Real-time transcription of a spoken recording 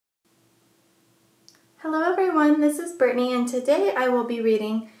Hello everyone, this is Brittany and today I will be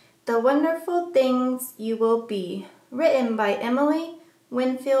reading The Wonderful Things You Will Be, written by Emily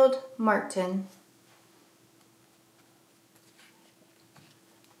Winfield Martin.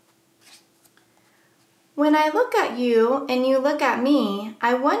 When I look at you and you look at me,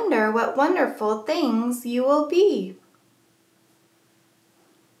 I wonder what wonderful things you will be.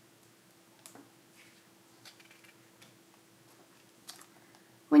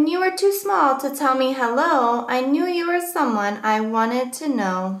 When you were too small to tell me hello, I knew you were someone I wanted to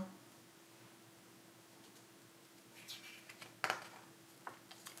know.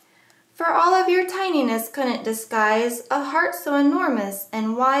 For all of your tininess couldn't disguise a heart so enormous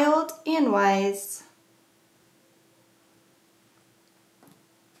and wild and wise.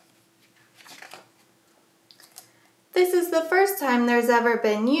 This is the first time there's ever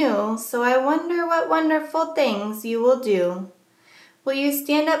been you, so I wonder what wonderful things you will do. Will you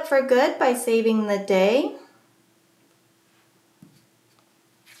stand up for good by saving the day?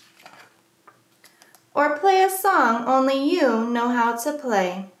 Or play a song only you know how to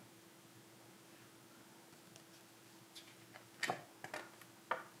play?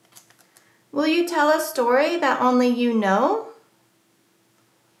 Will you tell a story that only you know?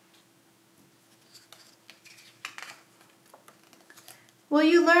 Will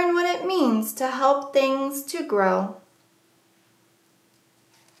you learn what it means to help things to grow?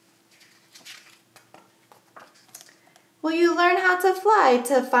 Will you learn how to fly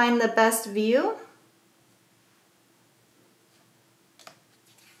to find the best view?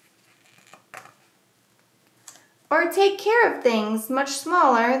 Or take care of things much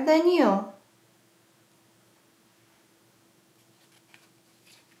smaller than you?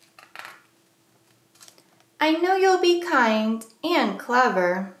 I know you'll be kind and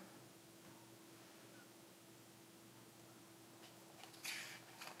clever.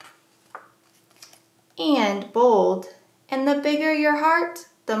 And bold. And the bigger your heart,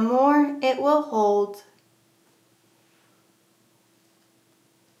 the more it will hold.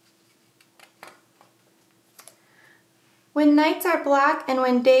 When nights are black and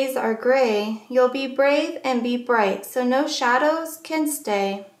when days are gray, you'll be brave and be bright, so no shadows can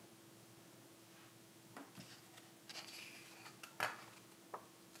stay.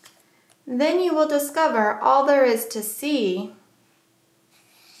 Then you will discover all there is to see.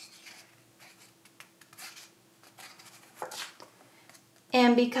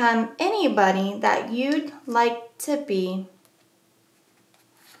 And become anybody that you'd like to be.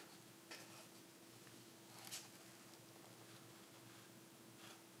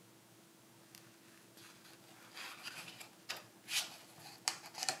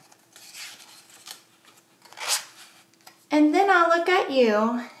 And then I'll look at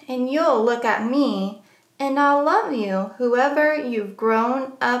you, and you'll look at me, and I'll love you, whoever you've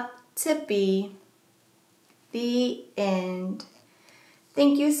grown up to be. The end.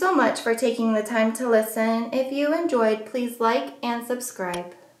 Thank you so much for taking the time to listen. If you enjoyed, please like and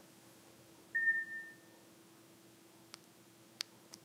subscribe.